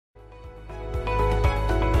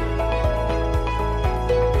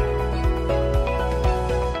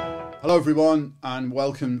Hello everyone and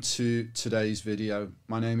welcome to today's video.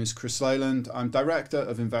 My name is Chris Leyland. I'm Director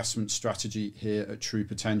of Investment Strategy here at True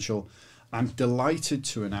Potential. I'm delighted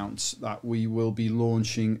to announce that we will be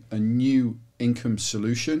launching a new income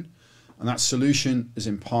solution, and that solution is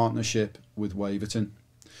in partnership with Waverton.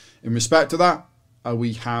 In respect to that,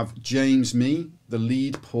 we have James Mee, the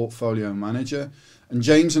lead portfolio manager, and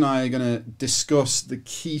James and I are going to discuss the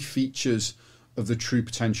key features of the True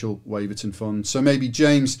Potential Waverton Fund. So maybe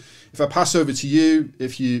James, if I pass over to you,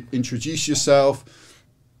 if you introduce yourself.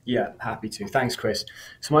 Yeah, happy to. Thanks, Chris.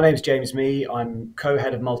 So my name is James Mee. I'm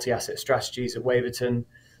co-head of multi-asset strategies at Waverton,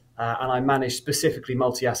 and I manage specifically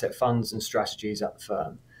multi-asset funds and strategies at the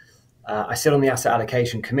firm. I sit on the asset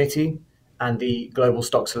allocation committee and the global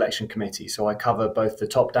stock selection committee. So I cover both the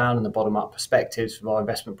top-down and the bottom-up perspectives of our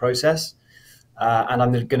investment process. And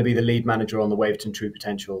I'm going to be the lead manager on the Waverton True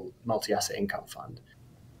Potential Multi-Asset Income Fund.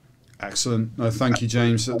 Excellent. No, thank you,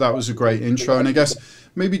 James. That was a great intro. And I guess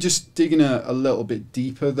maybe just digging a little bit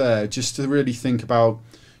deeper there, just to really think about,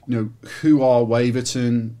 who are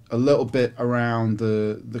Waverton, a little bit around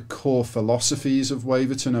the core philosophies of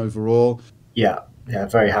Waverton overall. Yeah,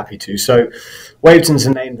 very happy to. So Waverton's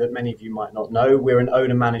a name that many of you might not know. We're an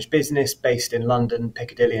owner-managed business based in London,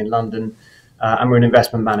 Piccadilly in London. And we're an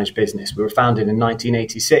investment managed business. We were founded in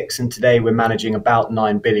 1986, and today we're managing about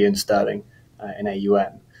 9 billion sterling in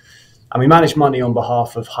AUM. And we manage money on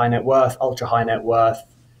behalf of high net worth, ultra high net worth,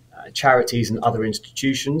 charities and other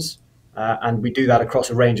institutions. And we do that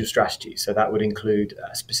across a range of strategies. So that would include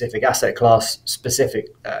specific asset class, specific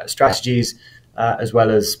strategies, as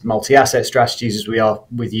well as multi-asset strategies as we are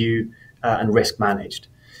with you, and risk managed.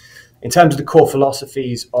 In terms of the core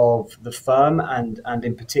philosophies of the firm and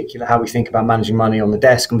in particular how we think about managing money on the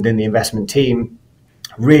desk and within the investment team,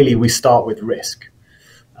 really we start with risk.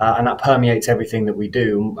 And that permeates everything that we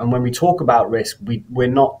do. And when we talk about risk, we're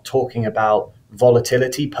not talking about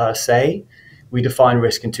volatility per se. We define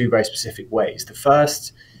risk in two very specific ways. The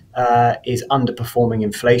first is underperforming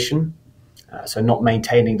inflation. So not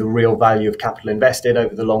maintaining the real value of capital invested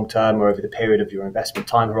over the long term or over the period of your investment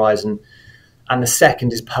time horizon. And the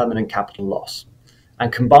second is permanent capital loss.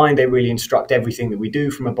 And combined, they really instruct everything that we do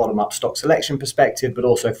from a bottom-up stock selection perspective, but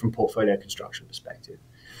also from portfolio construction perspective.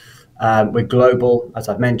 We're global, as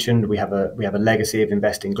I've mentioned. We have a legacy of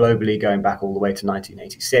investing globally going back all the way to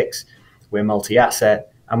 1986. We're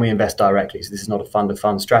multi-asset and we invest directly. So this is not a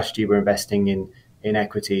fund-of-fund strategy. We're investing in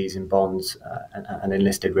equities, in bonds, and in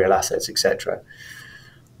listed real assets, etc.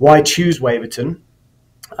 Why choose Waverton?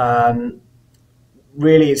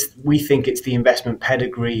 Really, we think it's the investment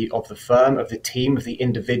pedigree of the firm, of the team, of the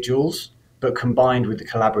individuals, but combined with the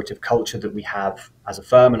collaborative culture that we have as a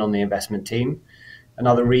firm and on the investment team.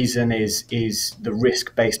 Another reason is the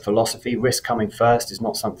risk-based philosophy. Risk coming first is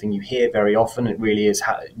not something you hear very often. It really is.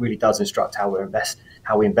 It really does instruct how we invest,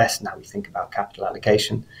 and how we think about capital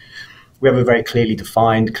allocation. We have a very clearly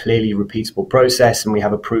defined, clearly repeatable process, and we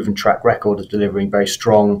have a proven track record of delivering very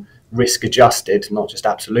strong risk-adjusted, not just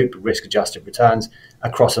absolute, but risk-adjusted returns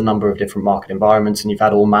across a number of different market environments. And you've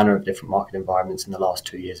had all manner of different market environments in the last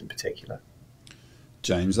 2 years in particular.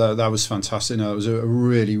 James, that was fantastic. No, it was a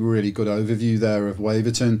really, really good overview there of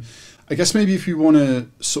Waverton. I guess maybe if you want to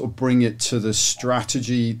sort of bring it to the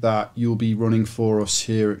strategy that you'll be running for us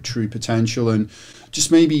here at True Potential, and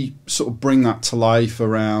just maybe sort of bring that to life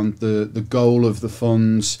around the goal of the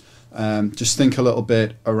funds. Just think a little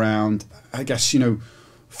bit around, I guess,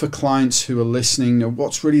 for clients who are listening,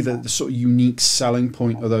 what's really the sort of unique selling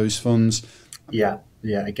point of those funds? Yeah,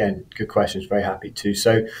 again, good questions. Very happy to.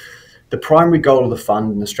 So the primary goal of the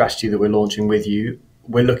fund and the strategy that we're launching with you,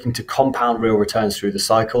 we're looking to compound real returns through the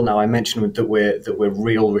cycle. Now, I mentioned that we're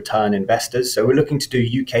real return investors. So we're looking to do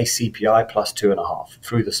UK CPI plus 2.5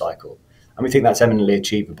 through the cycle. And we think that's eminently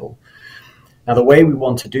achievable. Now, the way we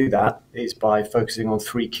want to do that is by focusing on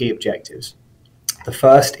three key objectives. The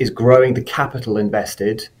first is growing the capital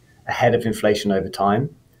invested ahead of inflation over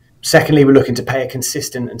time. Secondly, we're looking to pay a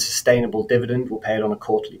consistent and sustainable dividend. We'll pay it on a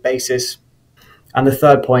quarterly basis. And the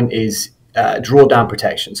third point is drawdown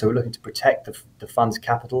protection. So we're looking to protect the fund's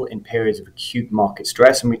capital in periods of acute market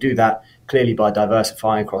stress. And we do that clearly by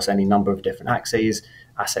diversifying across any number of different axes,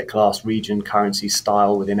 asset class, region, currency,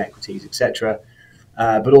 style within equities, etc.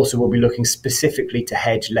 But also we'll be looking specifically to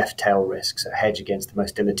hedge left tail risks, so hedge against the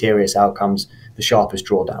most deleterious outcomes, the sharpest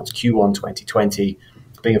drawdowns, Q1 2020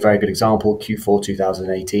 being a very good example, Q4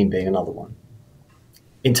 2018 being another one.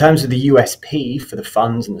 In terms of the USP for the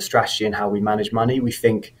funds and the strategy and how we manage money, we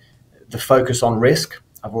think the focus on risk,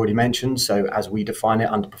 I've already mentioned, so as we define it,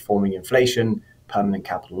 underperforming inflation, permanent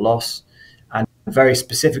capital loss, and Very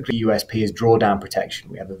specifically, USP is drawdown protection.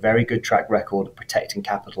 We have a very good track record of protecting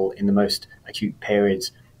capital in the most acute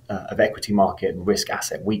periods of equity market and risk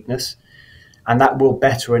asset weakness. And that will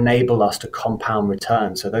better enable us to compound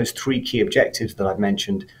returns. So those three key objectives that I've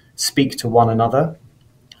mentioned speak to one another,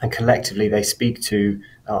 and collectively they speak to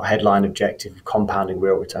our headline objective of compounding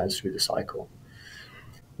real returns through the cycle.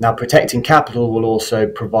 Now, protecting capital will also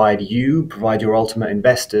provide your ultimate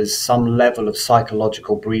investors, some level of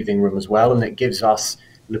psychological breathing room as well, and it gives us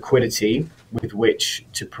liquidity with which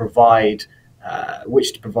to provide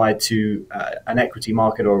to an equity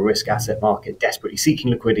market or a risk asset market desperately seeking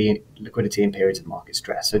liquidity in periods of market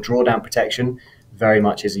stress. So drawdown protection very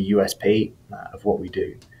much is a USP of what we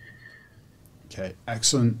do. Okay,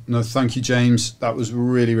 excellent. No, thank you, James. That was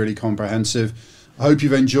really, really comprehensive. I hope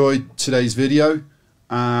you've enjoyed today's video,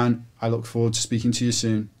 and I look forward to speaking to you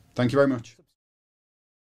soon. Thank you very much.